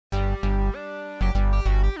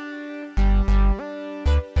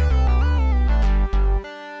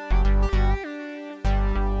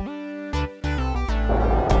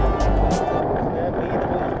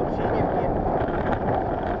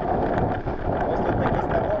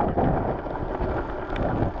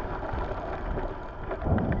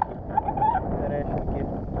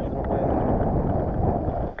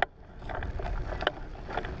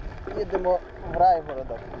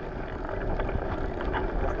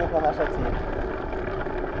наступна наша ціль.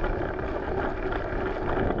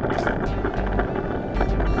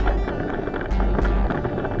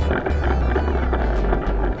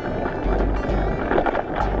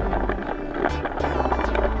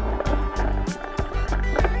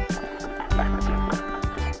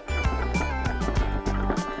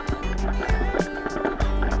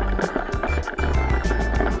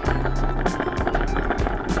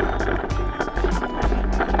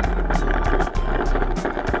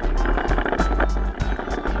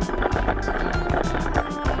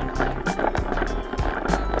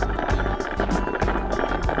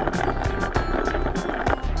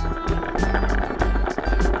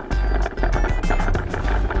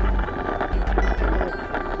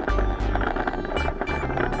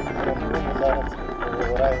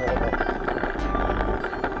 Райгородок.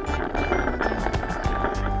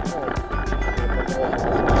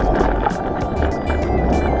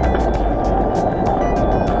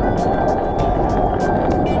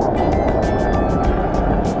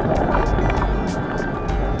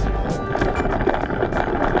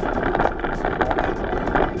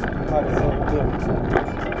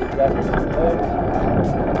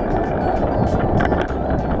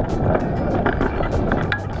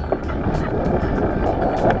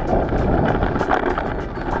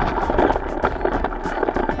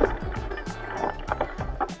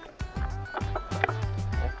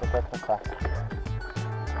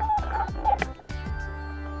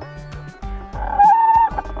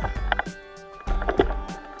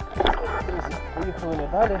 Поїхали ми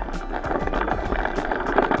далі.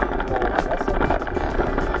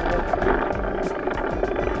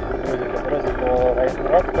 По дорозі до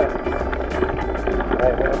Райгородка.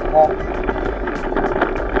 Райгородка.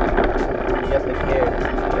 Є таке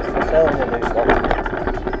поселення невідоме.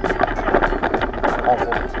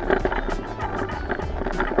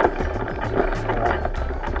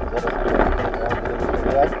 Зараз будемо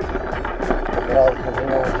перевіряти. Побиралися до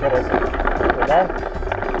нього через поля.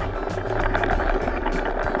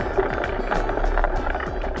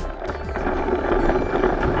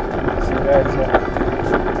 З'являється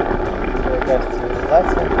якась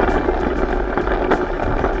цивілізація.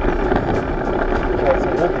 Включаються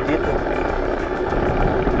люди, діти.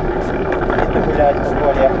 Діти гуляють по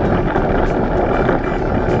полях.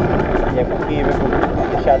 Як у Києві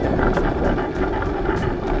Хрещатик.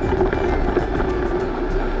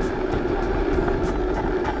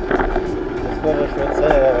 Схоже, що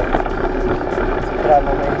це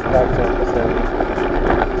центральна магістрація поселення.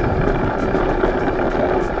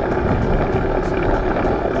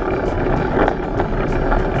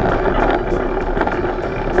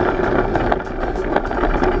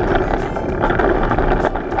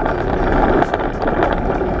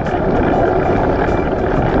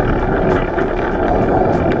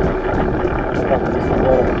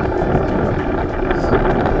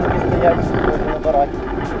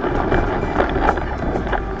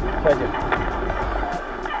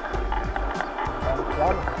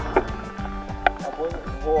 Або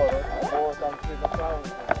вгору, або там чи направо.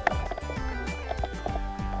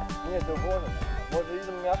 Ні, до вгору. Може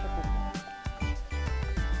їдемо м'ясо купити.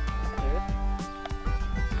 Привіт.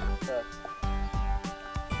 Так.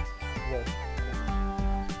 Є.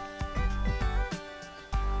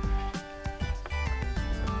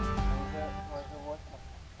 Майже 8.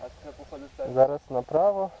 А це походу так. Зараз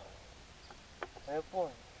направо. А я понял.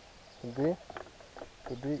 Туди,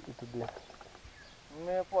 туди і туди.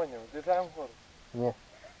 Ну я понял, з'їжджаємо вгору? Ні.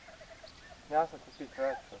 М'ясо купити,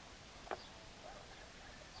 краще.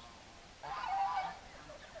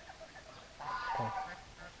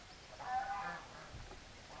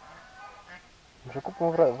 Вже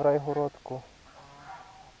купимо в Райгородку.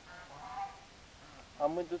 А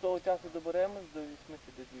ми до того часу доберемось до 8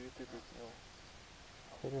 чи до 9 тут нього?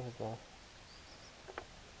 Хер його знає.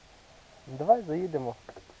 Давай заїдемо.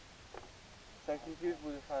 Так який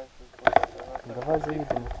буде шанс? Давай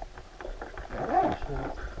заїдемо.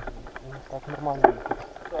 Так нормально їхати.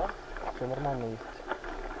 Що? Все нормально їхати.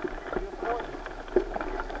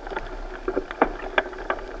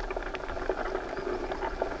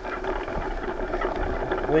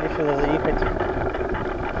 Вирішили заїхати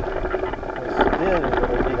ось сюди,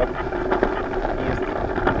 вроді як в'їзд.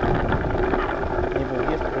 Ніби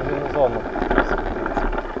в'їзд в пружинну зону.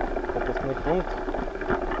 Пропускний пункт.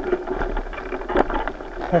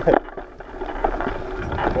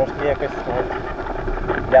 Трошки якось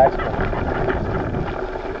дячка.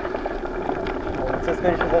 Це,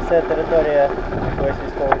 скоріше за все, територія якоїсь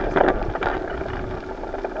військової частини.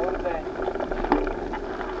 Добрий день.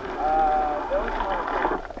 А де ви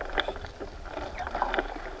знаєте?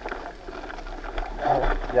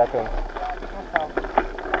 Дякую.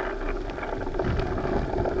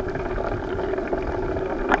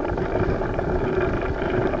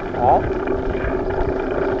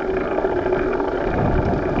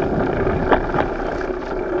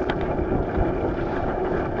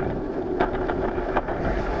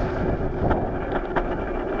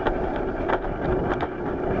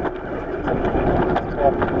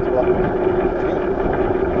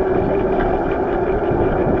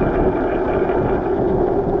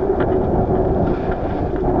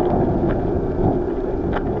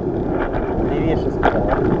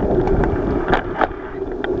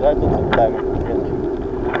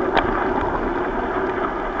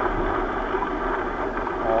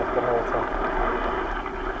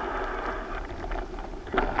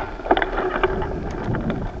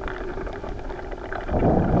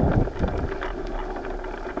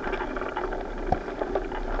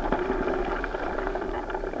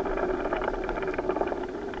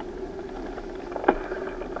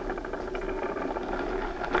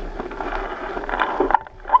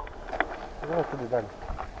 далі.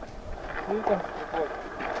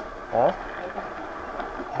 А?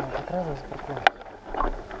 Не треба заспокоїти.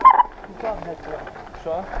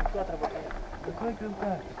 Що? Какой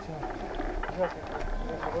крюка?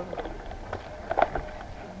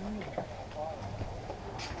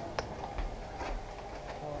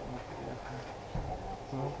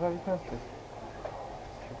 Ну, два вікна стоїть.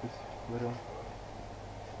 Щось беремо.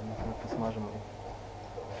 Ми посмажемо.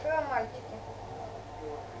 Що, мальчики?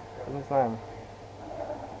 Не знаємо.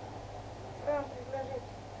 Що вам предложить?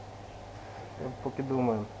 Поки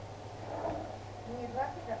думаємо. Мені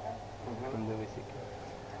 20, так? Дивись які.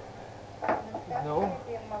 Ну?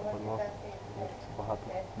 Багато.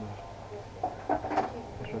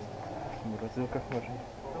 Щось в морозилках може.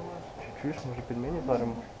 Чуєш, може пельмені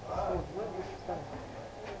зваримо?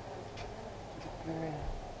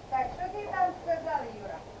 Так, що ти там сказав,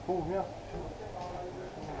 Юра? М'ясо.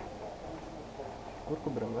 Курку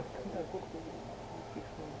беремо, так? Так, курку.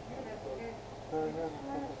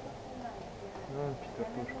 Ну,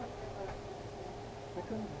 четвертушку.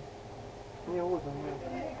 Не, вот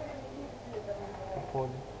он,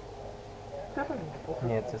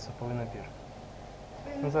 Ні, це соповий набір.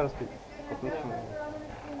 Ну зараз покличемо.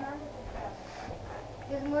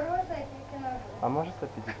 Без мороза і тільки на... А може це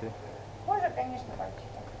підійти? Може, звісно,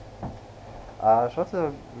 мальчики. А що це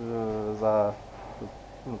за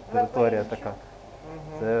територія така?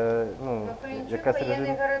 Це, Вакуленчук, якась воєнний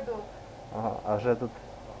режим? городок. Ага, а вже тут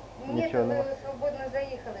Ні, нічого то ви немає? свободно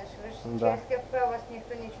заїхали ж. Ви ж Да. через КП вас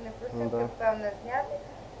ніхто нічого не просив, Да. КП в нас зняти.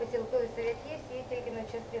 Посілковий совет є, є тільки на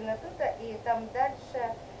частина тут, і там далі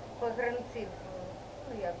погранців.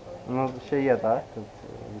 Ну, як би. Ну, ще є, так? Тут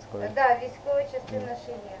військові? Так, да, військова частина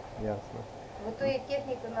ще є. Ясно. Готує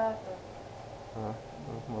техніку на АТО. Ага,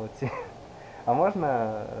 ну, молодці. А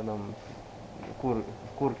можна нам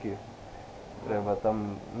курки треба,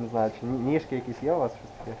 там, не знаю, чи ніжки якісь є у вас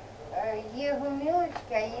щось таке? Є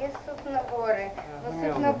гумілочки, а є суп-набори. Ну,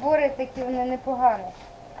 суп-набори такі вони непогані.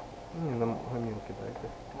 Ні, нам гомілки дайте.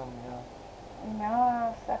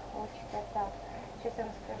 М'ясо хочете, так. Щось я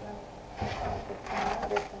вам скажу.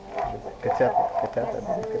 Котята.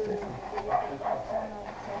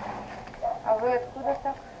 А ви откуда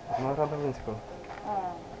так? З Новограда-Волинського. А,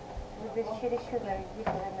 ви десь чересчур навіть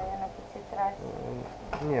їхали, мабуть, по цій трасі.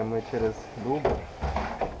 Ні, ми через Дубар.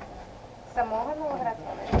 Самого Новограда?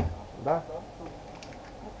 Да,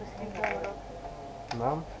 Ну, після Райгородок.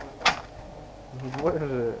 нам. Двоє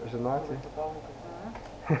вже женаті.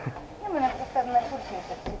 Ні, мене просто на курсі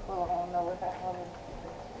психологом у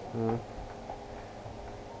Новоград-Волинській.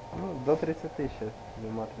 Ну, до 30 ще,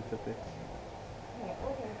 нема 30. Ні,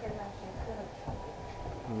 подінки наші,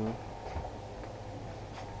 40.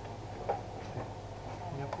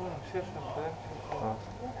 Я понял, все шампанське. А.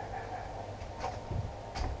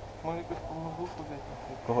 Може якусь помазуху взяти?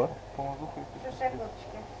 Кого? Помазуху Що якусь. ще,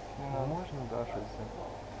 хлопчики? Не Ну, надо. можна, да, щось.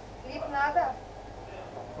 Хліб надо?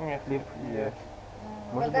 Ні, Хліб є.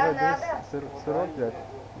 Може, Вода давай надо? десь сирок взяти?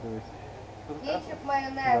 Дивись. Кетчуп,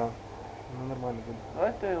 майонез. Да. Ну, нормально буде.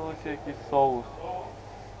 Давайте лише якийсь соус.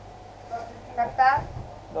 Тартар?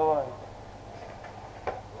 Давай.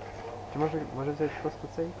 Чи може взяти просто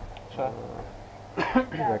цей? Що?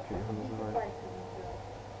 Як його називають?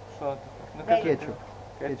 Що ти? Не кажи. Кетчуп.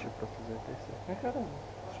 Кетчуп просто взяти і все. Не кажи.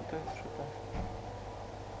 Що ти?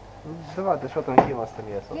 Ну, давайте, що там, які у вас там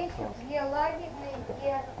є? собственно? Кетчуп є лагідний,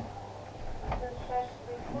 є до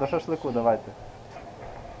шашлику. До шашлику давайте.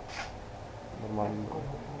 Нормально.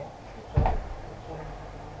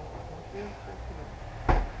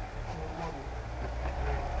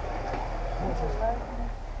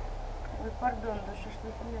 Ой, пардон, до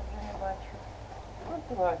шашлику я вже не бачу. Ну,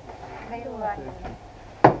 давай. Даю лагідний.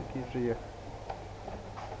 Який вже є.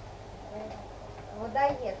 Вода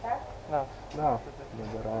є, так? На. Да,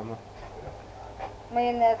 набираємо.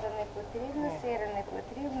 Майонезу не потрібно, сиру не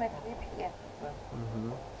потрібно, хліб є.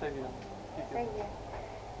 Угу. Це він. Це є.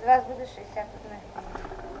 З вас буде 61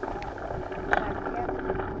 гривня.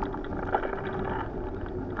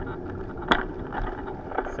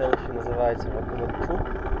 Селище називається Вакуленчук.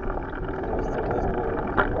 Ось це колись був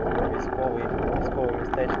військове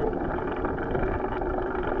містечко.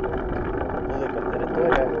 Велика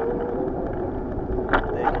територія.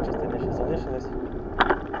 Деякі частини ще залишились.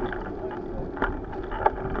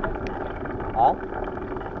 А?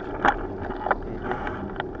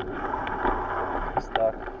 Ось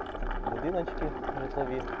так. Будиночки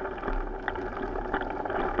житлові.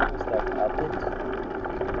 Ось так. А тут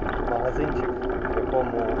магазинчик, в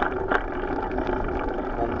якому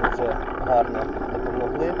нам дуже гарно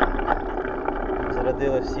допомогли.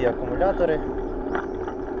 Зарядили всі акумулятори,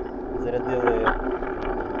 зарядили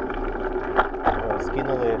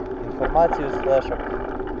скинули інформацію з флешок,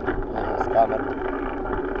 з камер.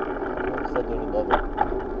 Все дуже добре.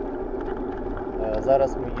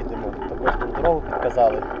 Зараз ми їдемо, також нам дорогу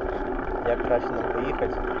підказали, як краще нам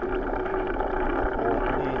поїхати.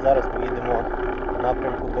 І зараз ми їдемо в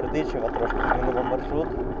напрямку Бердичева, трошки змінимо маршрут.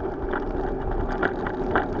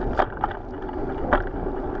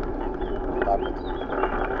 Так от.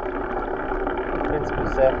 В принципі,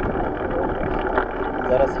 все.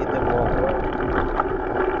 Зараз їдемо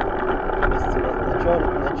місце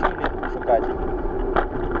на чолі шукати.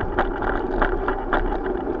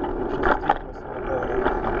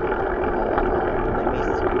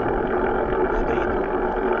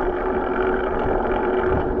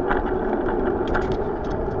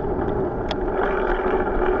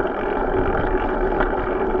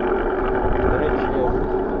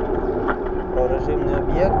 Режимний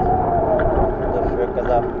об'єкт, те, що я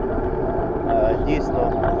казав,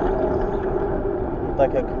 дійсно,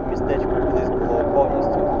 так як містечко колись було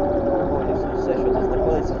повністю все, що тут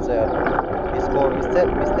знаходиться, це військове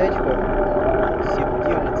містечко, всі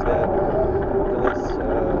будівлі, це колись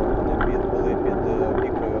вони були під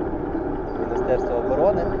опікою Міністерства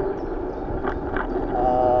оборони,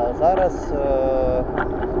 а зараз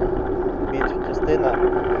більша частина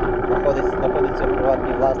знаходиться в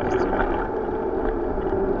приватній власності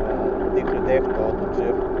тих людей, хто тут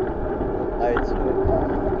жив. Навіть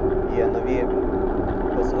є нові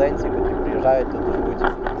поселенці, які приїжджають, тут живуть.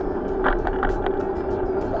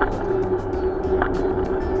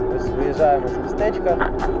 Ось виїжджаємо з містечка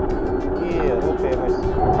і рухаємось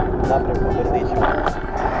в напрямку Бердичева.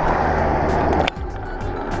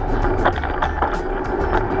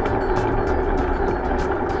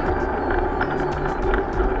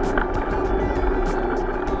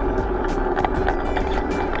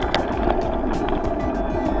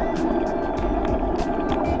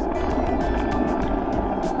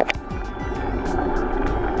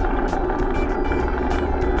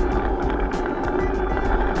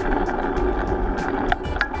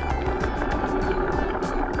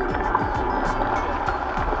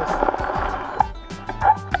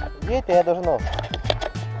 Видите, я дожну.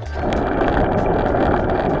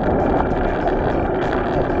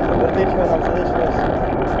 До Бердичева нам залишилось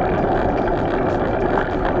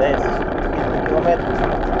десь кілька кілометрів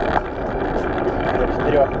до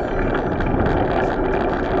 4.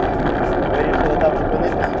 Вирішили там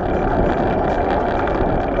зупинитися.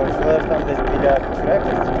 Сказали, що там десь біля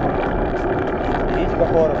крепості. Річка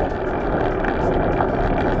Хорова.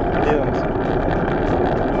 Дивимося.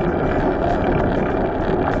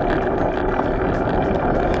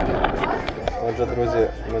 Отже, друзі,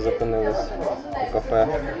 ми зупинились у кафе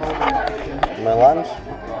 «Меланж»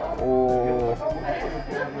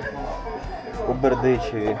 у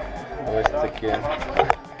Бердичеві. Ось таке.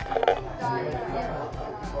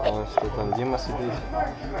 Ось тут там Діма сидить.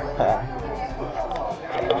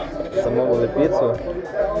 Замовили піцу.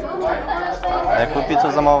 А яку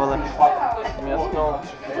піцу замовили? М'ясну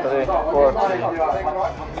 3 порції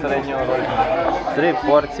середнього розміру. 3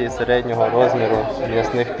 порції середнього розміру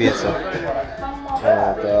м'ясних піц.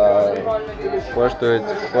 Коштують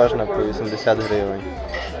кожна по 80 гривень.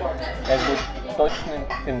 Як бути точним,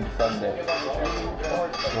 79.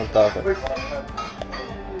 Ну так от.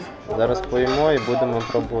 Зараз поїмо і будемо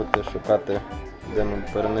пробувати шукати, де ми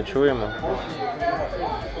переночуємо.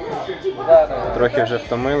 Трохи вже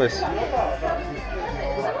втомились.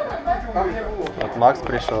 От Макс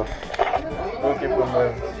прийшов. Руки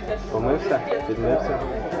помив. Помився? Підмився?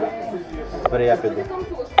 Тепер я піду.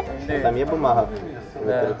 Там є бумага?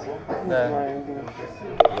 Де?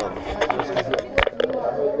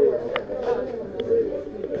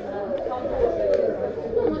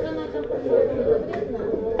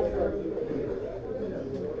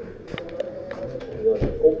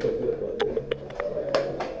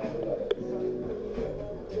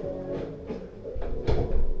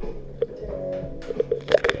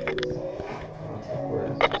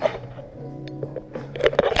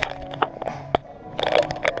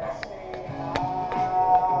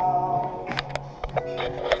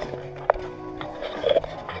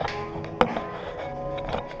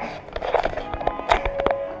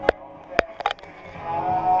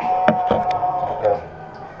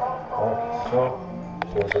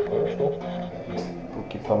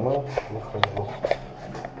 Руки помыл, выхожу.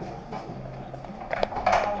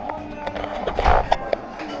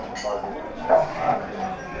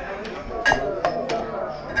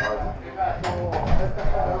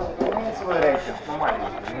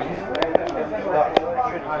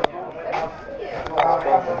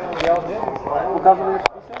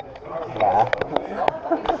 Де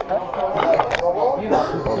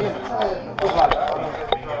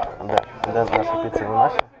наша піца? Ви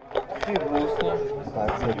наші? Всі вкусні. Так,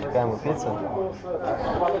 все, чекаємо піцу.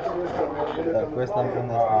 Так, ось нам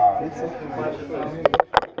принесли піцу.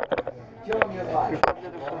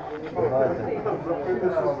 Давайте.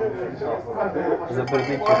 За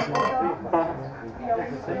Бердичів.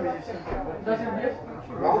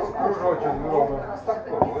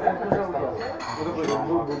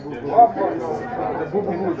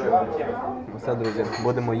 Все, друзі,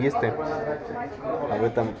 будемо їсти, а ви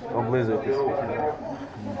там облизуєтесь.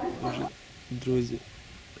 Друзі,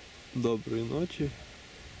 доброї ночі.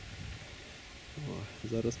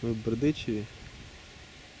 Зараз ми в Бердичеві.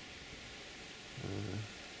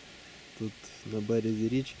 Тут на березі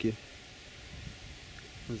річки,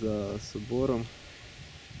 за собором.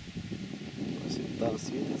 Ось він там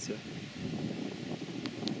світиться.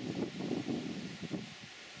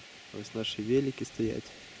 Ось наші велики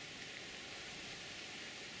стоять.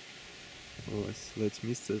 Ось, ледь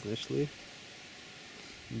місце знайшли,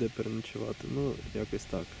 де переночувати. Ну, якось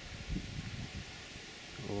так.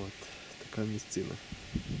 От, така місцина.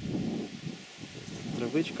 Ось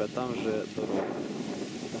травичка, а там вже дорога.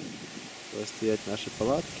 Ось стоять наші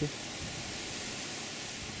палатки.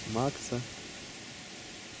 Макса.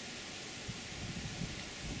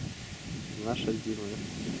 Наша з Дімою.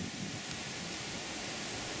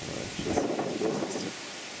 Щось дивимося.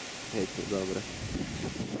 Геть недобре.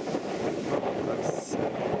 Так, все.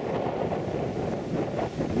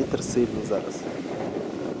 Вітер сильний зараз.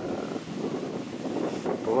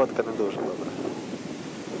 Погодка не дуже добра.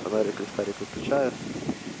 Фонарик ліхтарик виключаю,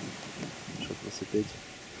 щоб не світить.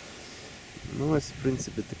 Ну ось, в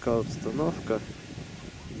принципі, така обстановка.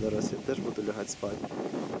 Зараз я теж буду лягати спати.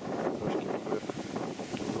 Трошки побив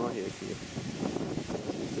ноги, як міг.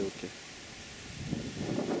 Бутилки.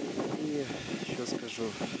 І що скажу,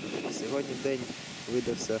 сьогодні день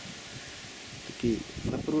видався такий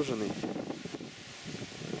напружений.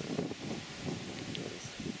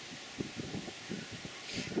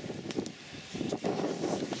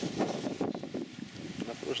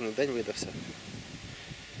 Напружений день видався.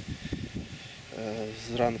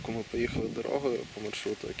 Зранку ми поїхали дорогою по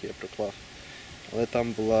маршруту, який я проклав, але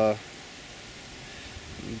там було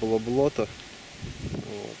болото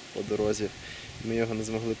по дорозі. Ми його не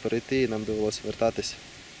змогли перейти і нам довелося вертатись.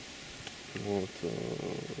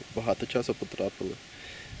 Багато часу потрапили.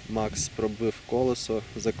 Макс пробив колесо,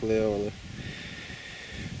 заклеювали.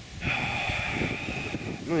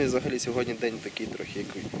 Ну і взагалі сьогодні день такий трохи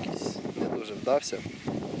якийсь не дуже вдався.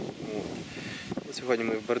 Сьогодні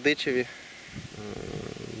ми в Бердичеві.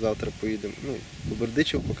 Завтра поїдемо по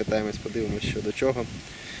Бердичеву, покатаємось, подивимось, що до чого.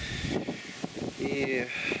 І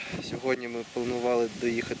сьогодні ми планували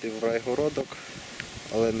доїхати в Райгородок,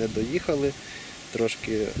 але не доїхали.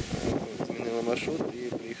 Трошки змінили маршрут і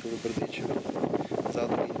приїхали в Бердичів.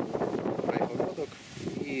 Завтра їдемо в Райгородок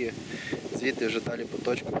і звідти вже далі по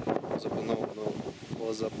точках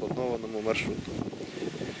по запланованому маршруту.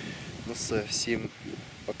 Ну все, всім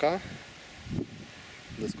пока.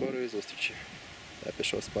 До скорої зустрічі. Я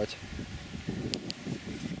пішов спати.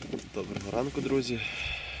 Доброго ранку, друзі.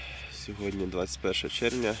 Сьогодні 21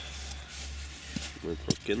 червня. Ми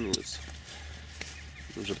прокинулись.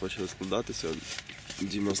 Вже почали складатися.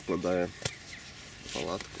 Діма складає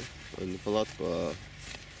палатку. Не палатку, а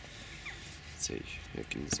цей,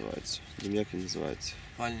 як він називається. Дім, як він називається?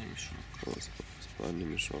 Спальний мішок. Спальний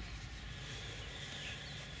мішок.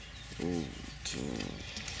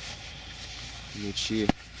 Вночі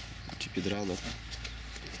чи під ранок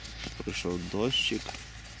пройшов дощик,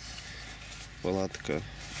 палатка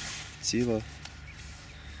ціла,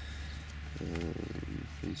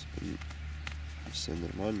 в принципі все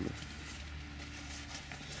нормально,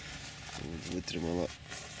 витримала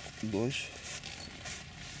дощ,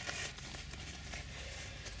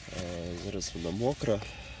 зараз вона мокра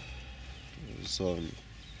ззовні,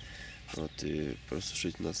 і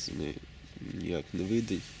просушити нас ніяк не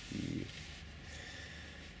вийде.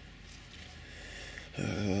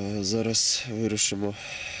 Зараз вирушимо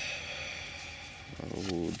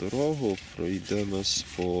у дорогу, пройдемось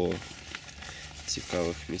по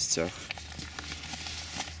цікавих місцях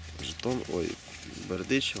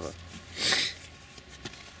Бердичева.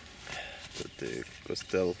 Тут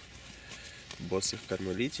костел Босих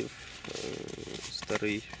Кармелітів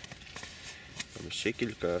старий, там ще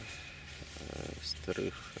кілька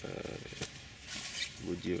старих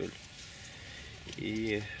будівель.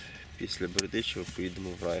 І після Бердичева поїдемо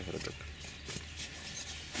в Райгородок.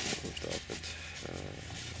 Отак от.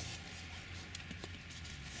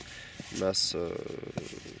 У нас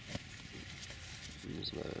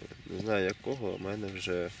Не знаю якого, а в мене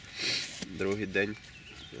вже другий день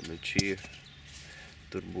вночі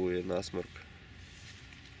турбує насморк.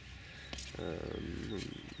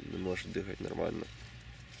 Не можу дихати нормально.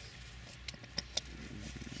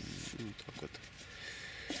 Так от.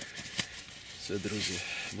 Все, друзі,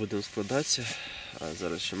 будемо складатися, а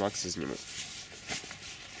зараз ще Макса зніму.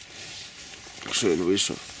 Якщо він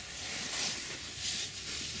вийшов.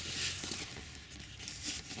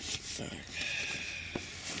 Так.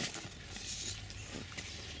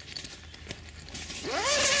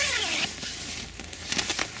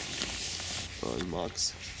 Ой,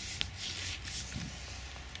 Макс.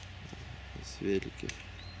 Ось велики.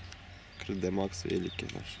 Краде Макс велики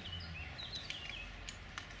наші.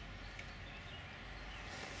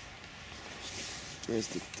 Ось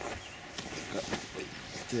тут така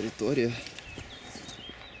територія.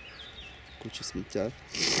 Куча сміття.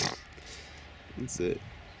 Це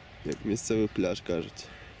як місцевий пляж, кажуть.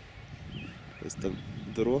 Ось там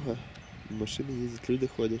дорога, машини їздять, люди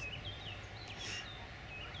ходять.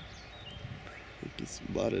 Якісь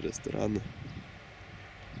бари, ресторани.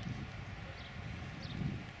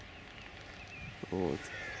 От.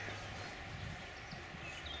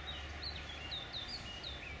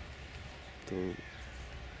 То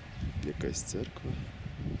якась церква.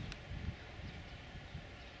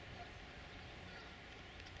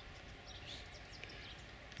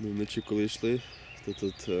 Ну, вночі, коли йшли, то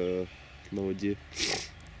тут на воді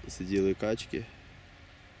сиділи качки.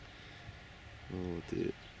 От,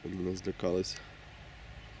 і вони злякались,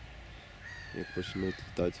 як почнуть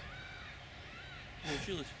літати.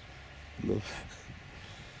 Навчились? Ну,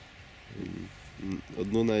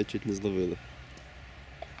 одну навіть чуть не зловили.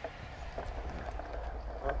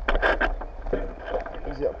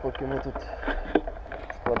 Друзі, поки ми тут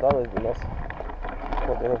складались, до нас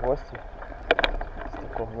ходили гості з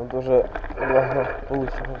такого не дуже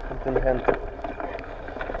благополучного контингенту.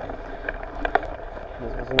 Не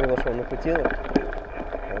зрозуміло, що вони хотіли,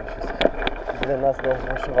 але щось для нас не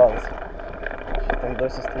зашивалися. Що там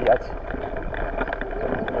досі стоять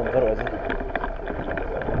на дорозі,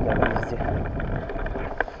 на виїзді.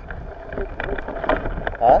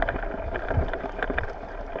 А?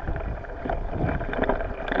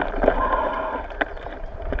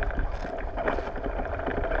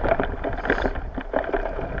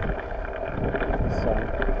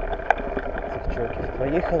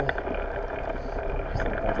 Поїхали.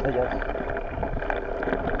 Там стоять.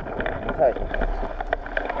 Нехай.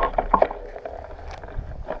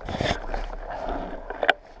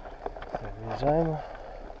 Виїжджаємо.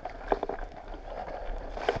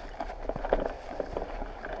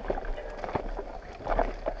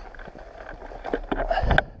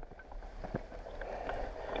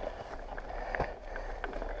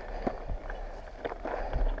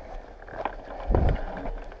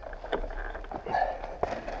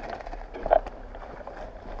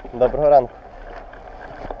 Доброго ранку.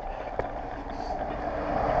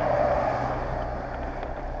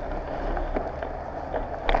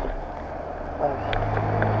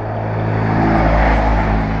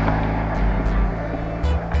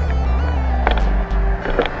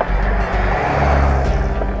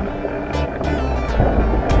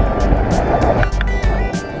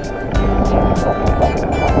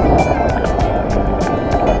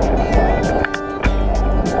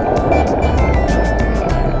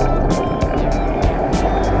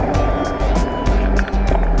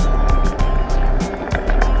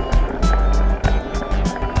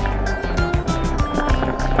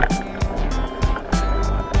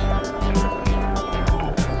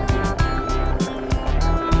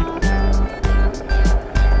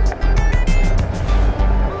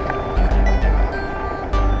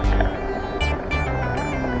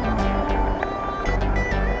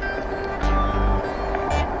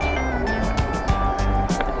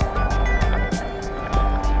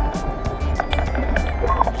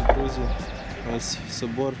 Ось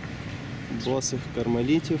собор Босих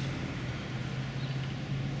Кармелітів.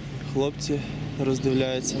 Хлопці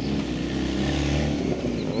роздивляються.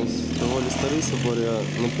 Ось доволі старий собор,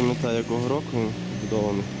 я не пам'ятаю якого року він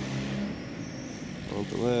побудований.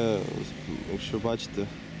 Але якщо бачите,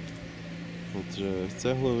 от вже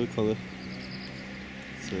цеглу виклали.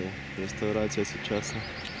 Це реставрація сучасна.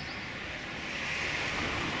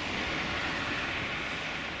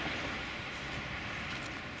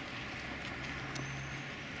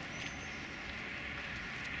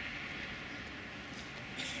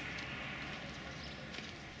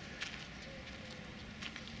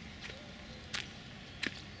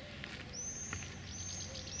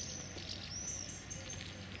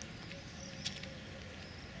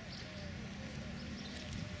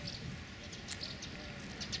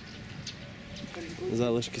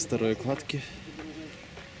 залишки старої кладки.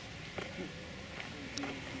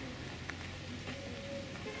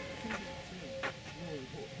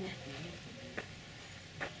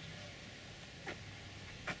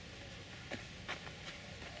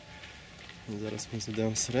 Зараз ми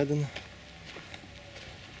зайдемо всередину.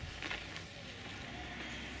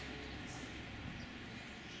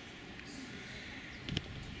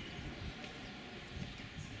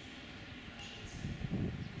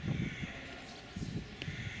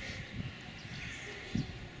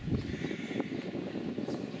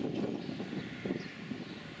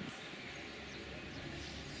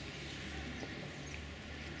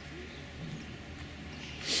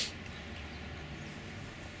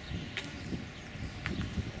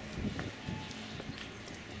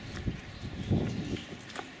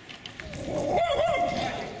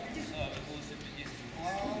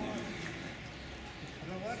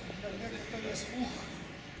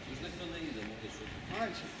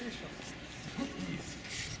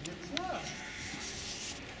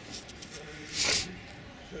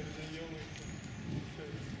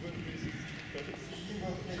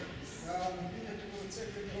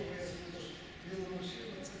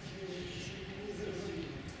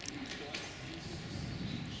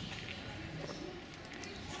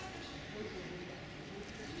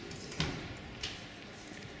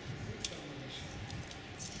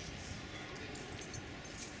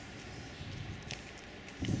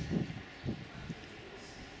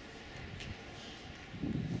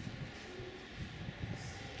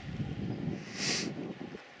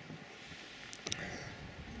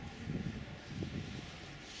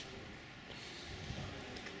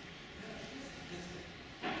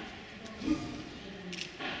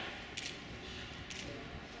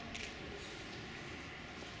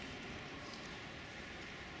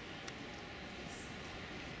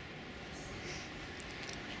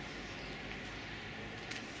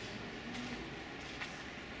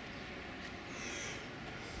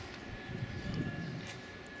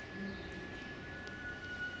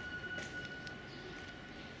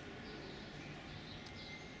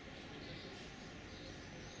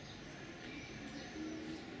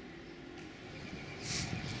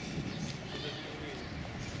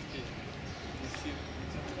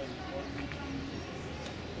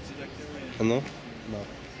 А ну? Да.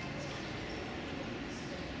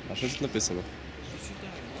 А що тут написано?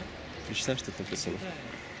 Прочитай, що тут написано.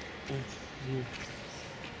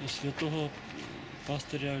 Святого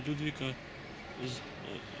пастиря Людвіка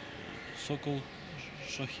Сокол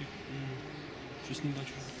Шахів. Щось не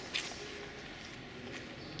бачу.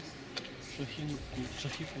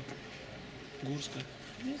 Шахівку. Гурська.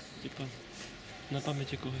 Типа на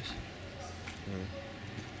пам'яті когось.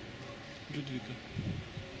 Людвіка.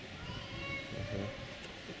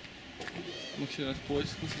 Ну, через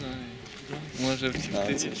польську знаю. Да. Може А,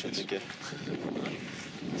 втікти. це що таке?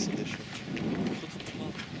 Сидиш.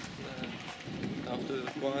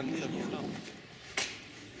 Автозван.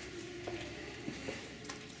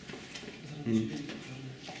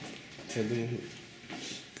 Я думаю,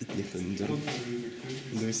 тут ніхто не дерне.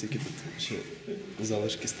 Дивись, які тут ще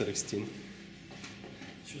залишки старих стін.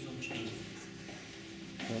 Що залишки?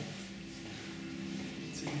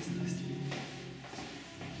 Це є старі стіни.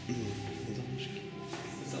 Залишки.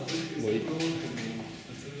 Ой.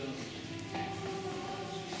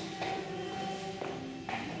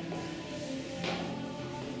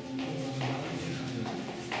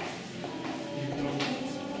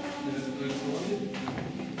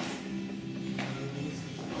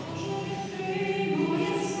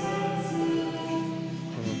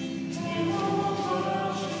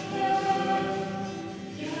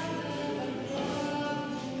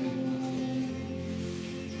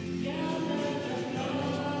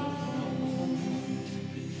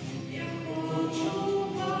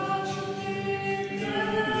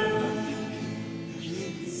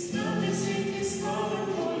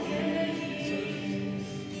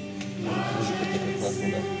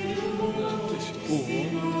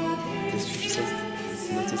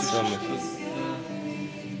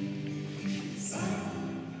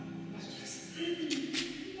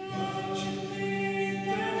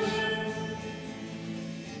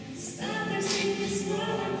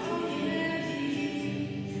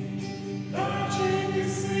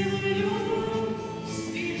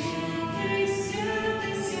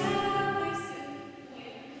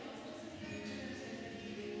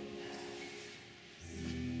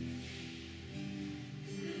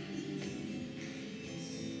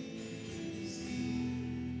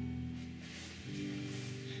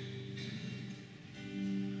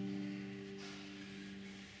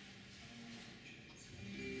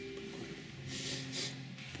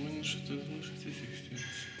 Вони що ти залишиться їх стоять.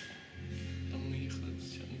 Там ми їхали,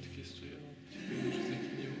 вони такі стояли. Типу, може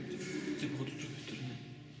закидувати. Це походу з другої сторони.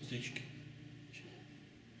 З річки.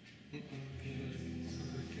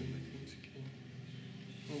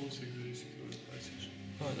 Ну, ось як з річки бачиш.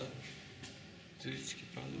 А, так. З річки,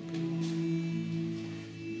 правда, було.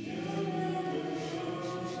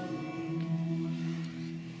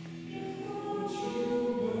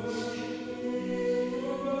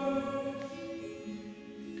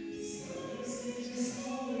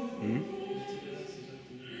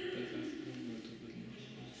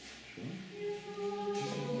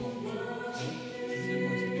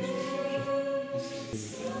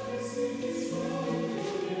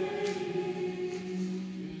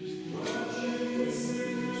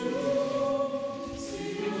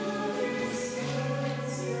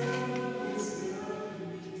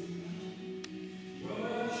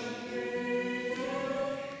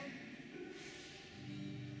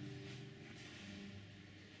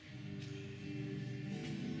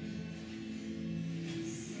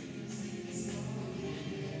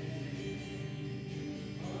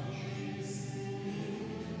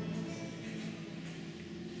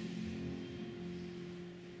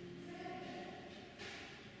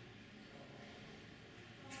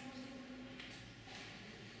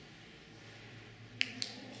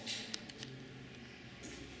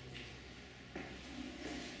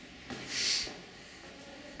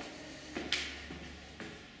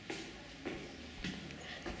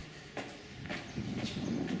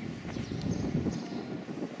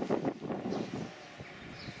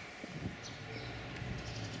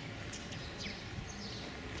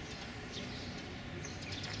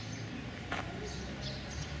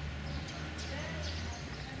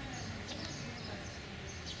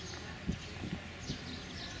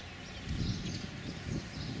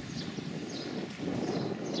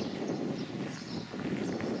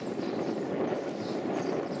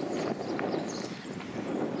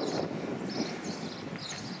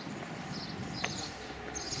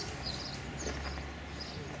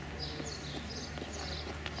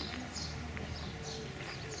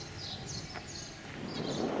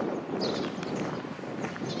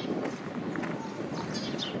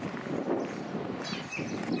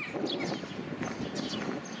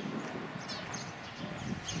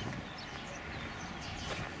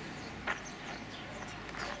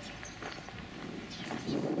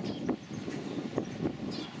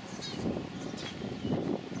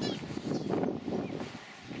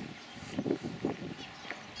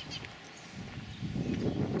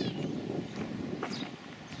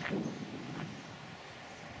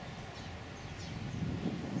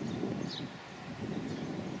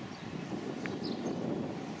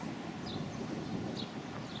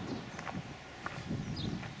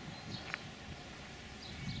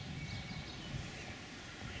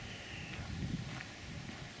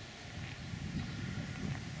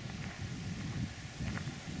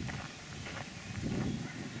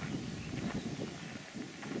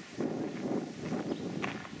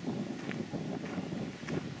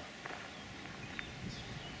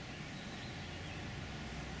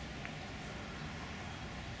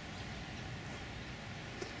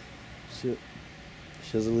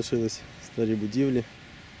 Ще залишились старі будівлі.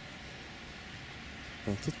 А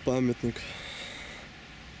тут пам'ятник.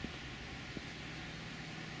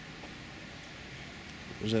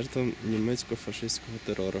 Жертвам німецько-фашистського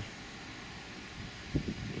терору.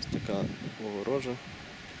 Ось така огорожа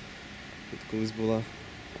тут колись була.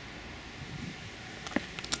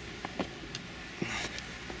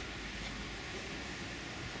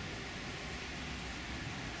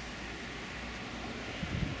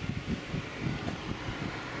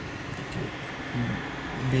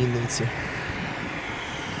 Бійниці.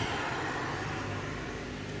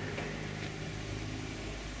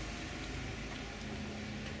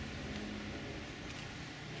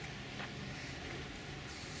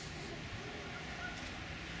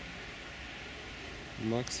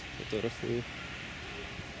 Макс фотографує.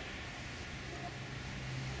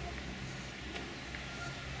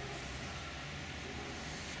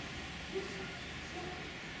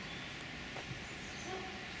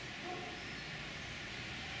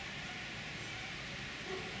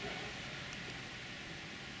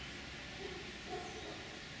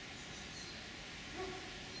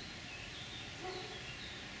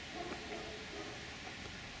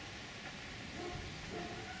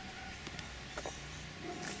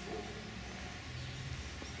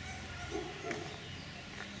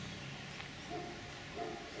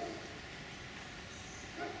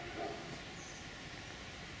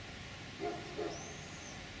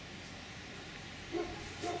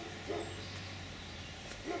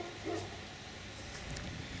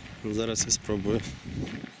 Зараз я спробую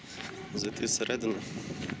зайти всередину,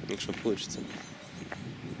 якщо вийде.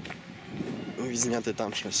 Відзняти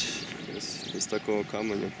там щось. Із такого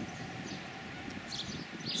каменю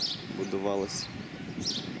будувалось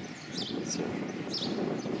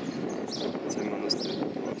цей монастир.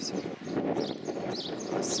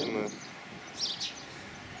 А з цими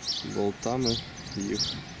болтами їх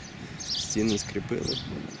стіни скріпили,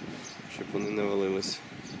 щоб вони не валились.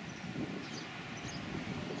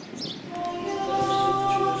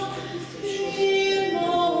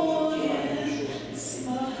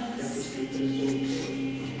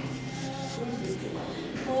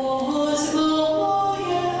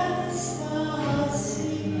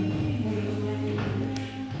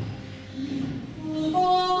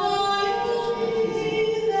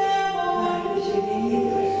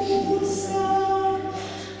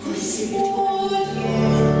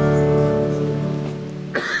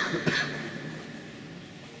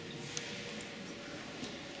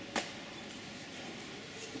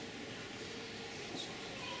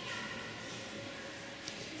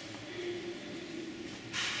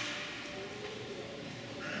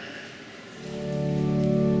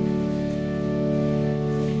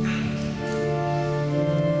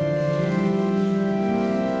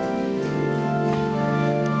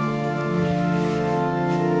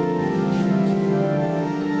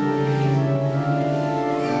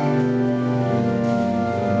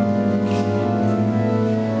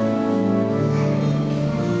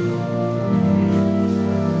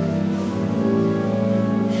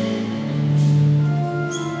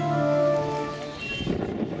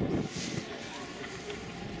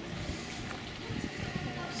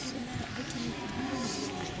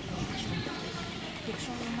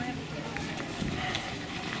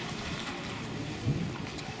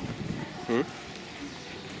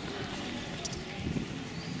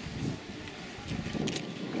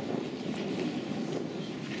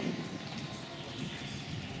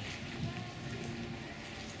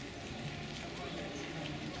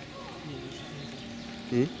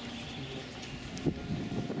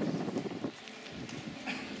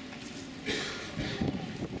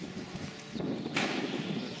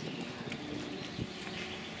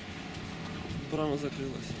 Брама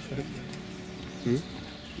закрылась.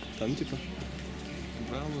 Там типа?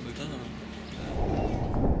 Браму, да.